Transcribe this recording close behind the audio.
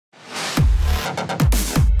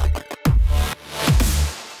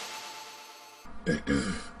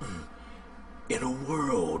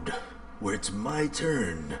it's my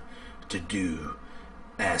turn to do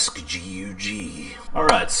Ask GUG.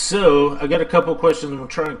 Alright, so I got a couple questions. I'm going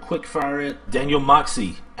to try and quick fire it. Daniel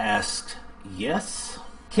Moxie asked, yes?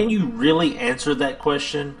 Can you really answer that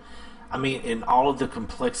question? I mean, in all of the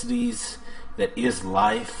complexities that is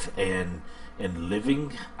life and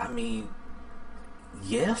living, I mean,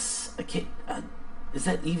 yes? I can't, is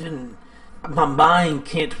that even... My mind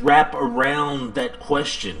can't wrap around that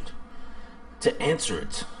question to answer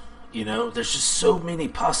it. You know, there's just so many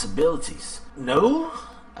possibilities. No?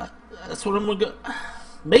 That's what I'm gonna go.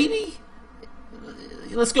 Maybe?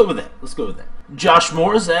 Let's go with that. Let's go with that. Josh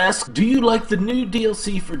Morris asks, do you like the new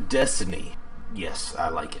DLC for Destiny? Yes, I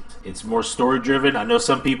like it. It's more story driven. I know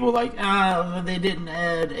some people are like, they didn't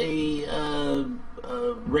add a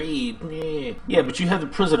raid. Yeah, but you have the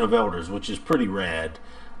Prison of Elders, which is pretty rad.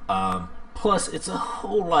 Plus, it's a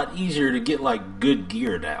whole lot easier to get like good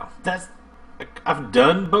gear now. I've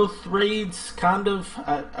done both raids, kind of.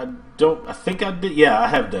 I think I did. Yeah, I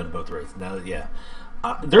have done both raids. Now, yeah,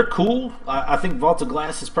 they're cool. I think Vault of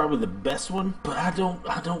Glass is probably the best one, but I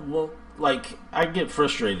don't want, like, I get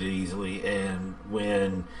frustrated easily, and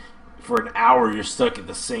when for an hour you're stuck at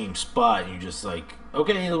the same spot, and you're just like,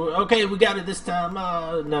 okay, we got it this time.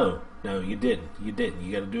 No, you didn't. You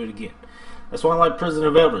got to do it again. That's why I like Prison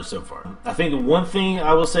of Elders so far. I think one thing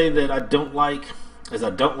I will say that I don't like is I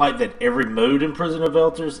don't like that every mode in Prison of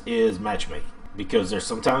Elders is matchmaking. Because there's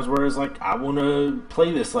sometimes where it's like, I want to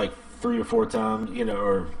play this like 3 or 4 times, you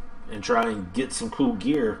know, and try and get some cool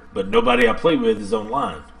gear, but nobody I play with is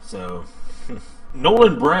online. So,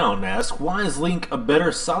 Nolan Brown asks, why is Link a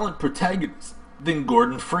better solid protagonist than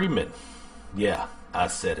Gordon Freeman? Yeah, I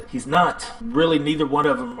said it. He's not. Really, neither one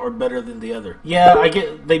of them are better than the other. Yeah, I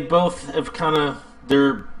get, they both have kind of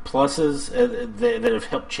their pluses that have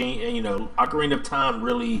helped change. You know, Ocarina of Time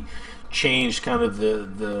really changed kind of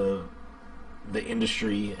the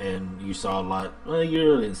industry, and you saw a lot. Well, you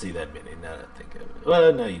really didn't see that many. Now that I think of it.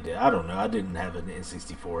 Well, no, you did. I don't know. I didn't have an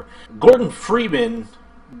N64. Gordon Freeman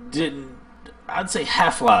didn't. I'd say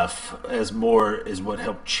Half-Life is what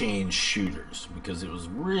helped change shooters, because it was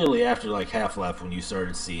really after like Half-Life when you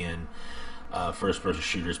started seeing first-person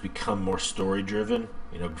shooters become more story-driven.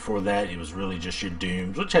 You know, before that it was really just your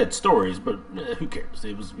Dooms, which had stories, but who cares?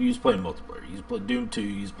 You was playing multiplayer. You was playing Doom 2,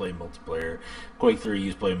 you was playing multiplayer. Quake 3, you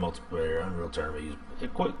was playing multiplayer. Unreal Tournament,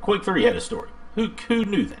 Quake 3 had a story. Who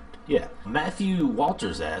knew that? Yeah. Matthew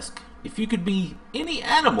Walters asked, if you could be any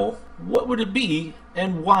animal, what would it be,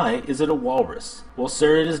 and why is it a walrus? Well,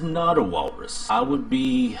 sir, it is not a walrus. I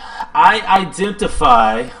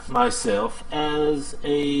identify myself as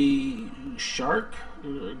a shark,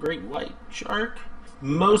 a great white shark,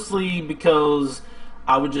 mostly because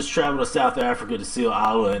I would just travel to South Africa to Seal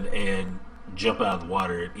Island and jump out of the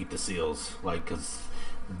water and eat the seals, like, because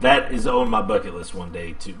that is on my bucket list one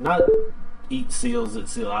day, to not eat seals at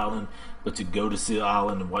Seal Island, but to go to Seal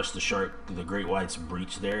Island and watch the great whites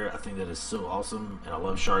breach there. I think that is so awesome, and I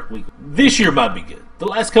love Shark Week. This year might be good. The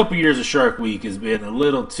last couple years of Shark Week has been a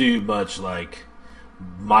little too much like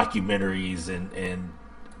mockumentaries and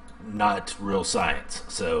not real science.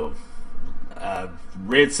 So I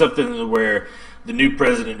read something where the new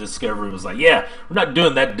president of Discovery was like, yeah, we're not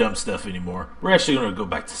doing that dumb stuff anymore. We're actually going to go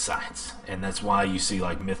back to science. And that's why you see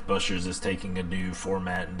like Mythbusters is taking a new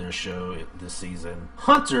format in their show this season.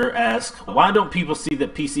 Hunter asks, why don't people see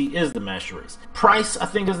that PC is the master race? Price, I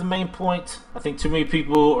think, is the main point. I think too many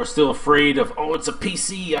people are still afraid of, oh, it's a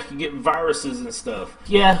PC, I can get viruses and stuff.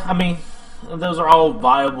 Yeah, I mean, those are all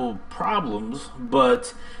viable problems,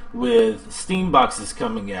 but with Steam boxes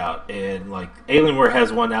coming out, and like Alienware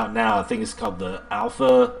has one out now, I think it's called the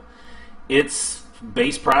Alpha. Its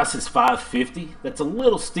base price is $550. That's a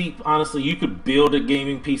little steep, honestly. You could build a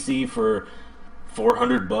gaming PC for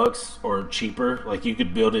 $400 or cheaper. Like, you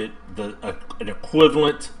could build it an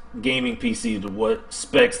equivalent gaming PC to what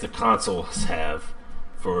specs the consoles have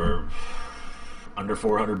for under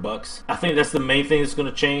 $400. I think that's the main thing that's going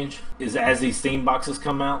to change, is as these Steam boxes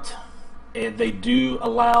come out, and they do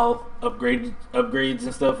allow upgrades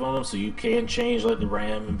and stuff on them, so you can change like the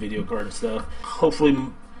RAM and video card and stuff. Hopefully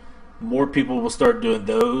more people will start doing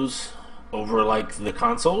those over like the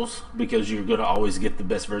consoles, because you're going to always get the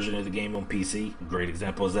best version of the game on PC. A great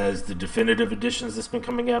example is that is the definitive editions that's been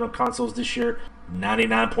coming out on consoles this year.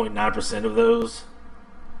 99.9% of those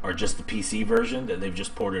are just the PC version that they've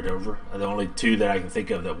just ported over. The only two that I can think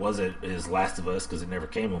of that wasn't is Last of Us, because it never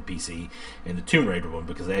came on PC, and the Tomb Raider one,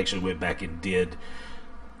 because they actually went back and did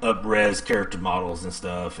up-res character models and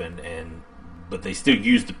stuff, and but they still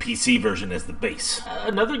use the PC version as the base.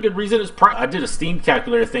 Another good reason is price. I did a Steam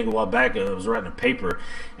calculator thing a while back. I was writing a paper,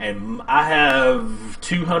 and I have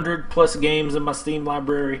 200 plus games in my Steam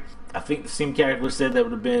library. I think the Steam calculator said that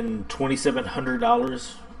would have been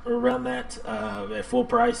 $2,700 or around that at full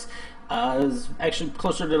price. It's actually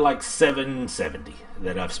closer to like $770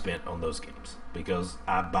 that I've spent on those games, because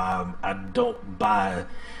I don't buy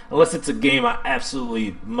unless it's a game I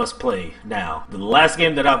absolutely must play now. The last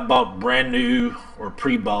game that I've bought brand new or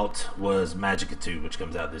pre-bought was Magicka 2, which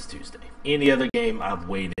comes out this Tuesday. Any other game I've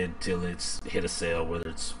waited till it's hit a sale, whether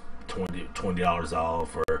it's $20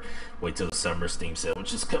 off, or wait till the summer Steam sale,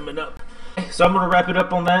 which is coming up. So I'm going to wrap it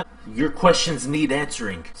up on that. Your questions need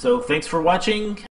answering. So thanks for watching.